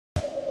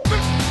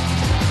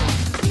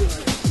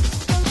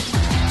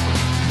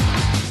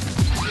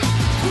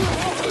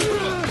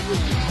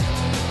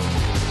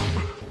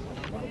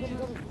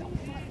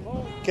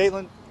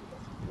Caitlyn,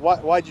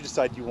 why'd you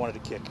decide you wanted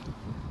to kick?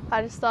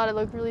 I just thought it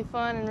looked really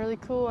fun and really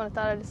cool, and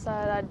I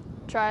decided I'd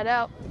try it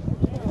out.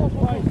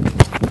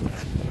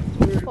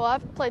 Well,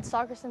 I've played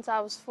soccer since I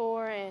was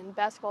 4 and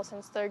basketball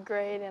since 3rd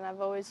grade, and I've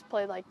always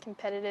played like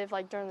competitive,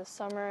 like during the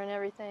summer and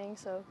everything.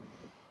 So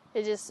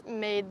it just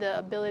made the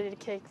ability to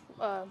kick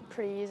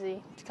pretty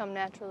easy to come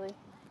naturally.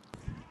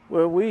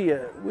 Well, we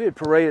had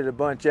paraded a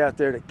bunch out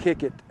there to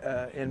kick it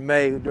in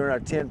May during our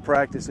 10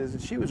 practices,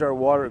 and she was our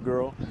water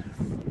girl.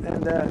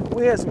 And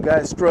we had some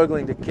guys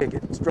struggling to kick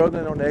it,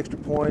 struggling on the extra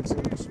points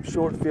and some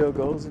short field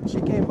goals. And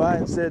she came by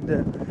and said,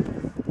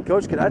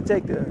 "Coach, can I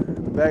take the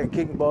bag of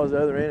kicking balls to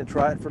the other end and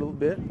try it for a little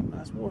bit?" And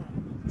I said, "Well,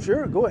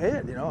 sure, go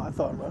ahead." I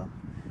thought, well,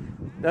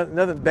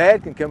 nothing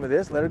bad can come of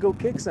this. Let her go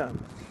kick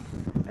some.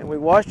 And we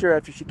watched her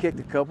after she kicked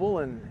a couple,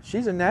 and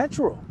she's a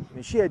natural. I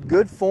mean, she had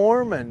good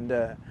form, and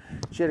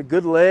she had a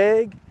good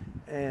leg.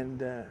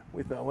 And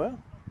we thought, well,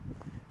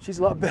 she's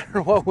a lot better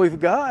than what we've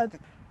got.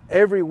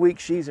 Every week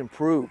she's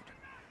improved.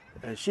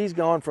 She's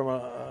gone from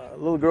a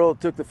little girl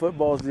that took the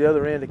footballs to the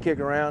other end to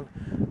kick around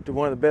to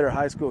one of the better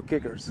high school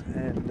kickers.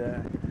 And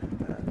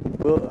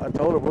I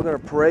told her, we're going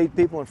to parade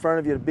people in front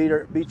of you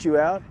to beat you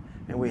out,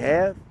 and we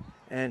have.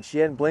 And she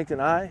hadn't blinked an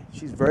eye.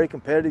 She's a very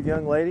competitive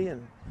young lady,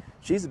 and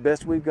she's the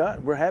best we've got,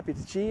 and we're happy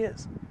that she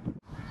is.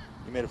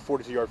 You made a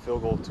 42-yard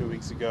field goal 2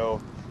 weeks ago.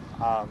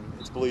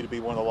 It's believed to be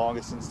one of the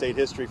longest in state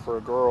history for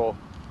a girl.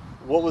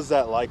 What was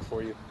that like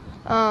for you?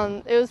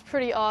 It was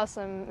pretty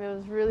awesome. It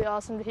was really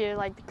awesome to hear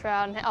like the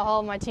crowd and all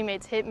of my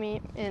teammates hit me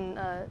and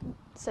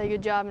say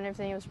good job and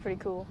everything. It was pretty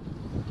cool.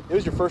 It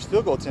was your first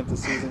field goal attempt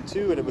this season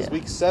too, and it was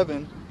week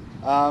 7.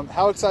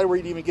 How excited were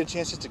you to even get a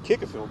chance just to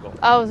kick a field goal?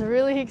 I was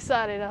really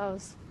excited. I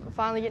was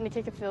finally getting to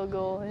kick a field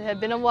goal. It had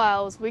been a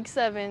while. It was week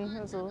 7.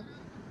 It was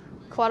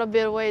quite a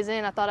bit of ways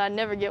in. I thought I'd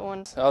never get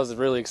one. I was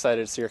really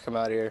excited to see her come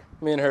out here.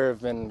 Me and her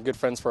have been good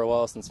friends for a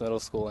while since middle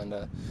school, and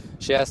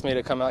she asked me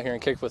to come out here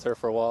and kick with her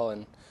for a while,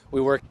 and we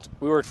worked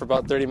for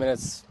about 30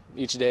 minutes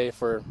each day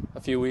for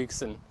a few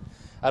weeks, and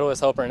I'd always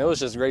help her, and it was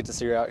just great to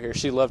see her out here.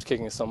 She loved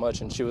kicking so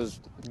much, and she was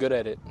good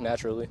at it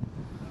naturally.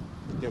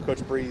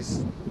 Coach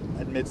Breeze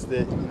admits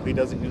that he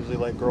doesn't usually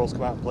let girls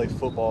come out and play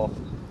football.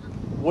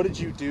 What did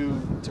you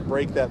do to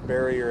break that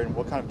barrier, and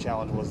what kind of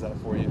challenge was that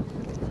for you?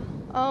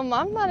 I'm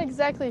not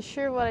exactly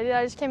sure what I did.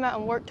 I just came out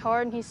and worked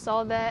hard, and he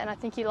saw that, and I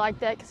think he liked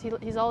that because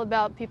he's all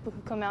about people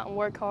who come out and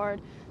work hard.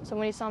 So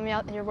when he saw me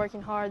out here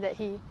working hard, that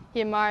he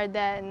admired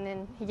that, and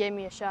then he gave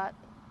me a shot.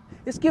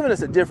 It's given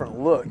us a different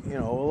look. A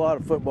lot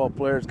of football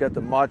players got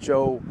the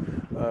macho,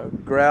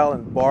 growl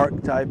and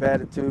bark type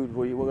attitude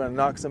where we're going to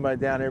knock somebody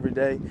down every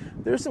day.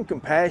 There's some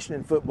compassion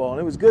in football,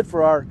 and it was good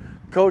for our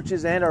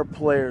coaches and our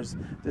players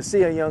to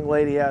see a young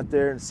lady out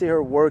there and see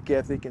her work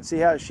ethic and see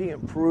how she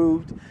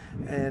improved,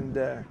 and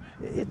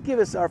it gave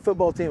us, our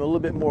football team, a little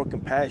bit more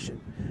compassion.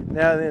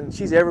 Now then,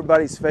 she's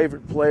everybody's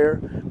favorite player.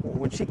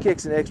 When she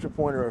kicks an extra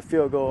point or a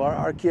field goal,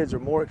 our kids are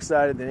more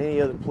excited than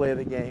any other play of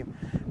the game,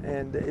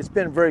 and it's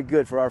been very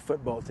good for our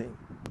football team.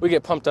 We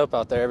get pumped up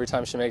out there every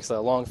time she makes a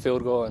long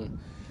field goal, and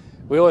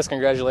we always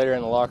congratulate her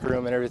in the locker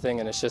room and everything,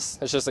 and it's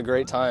just a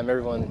great time.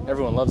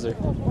 Everyone loves her.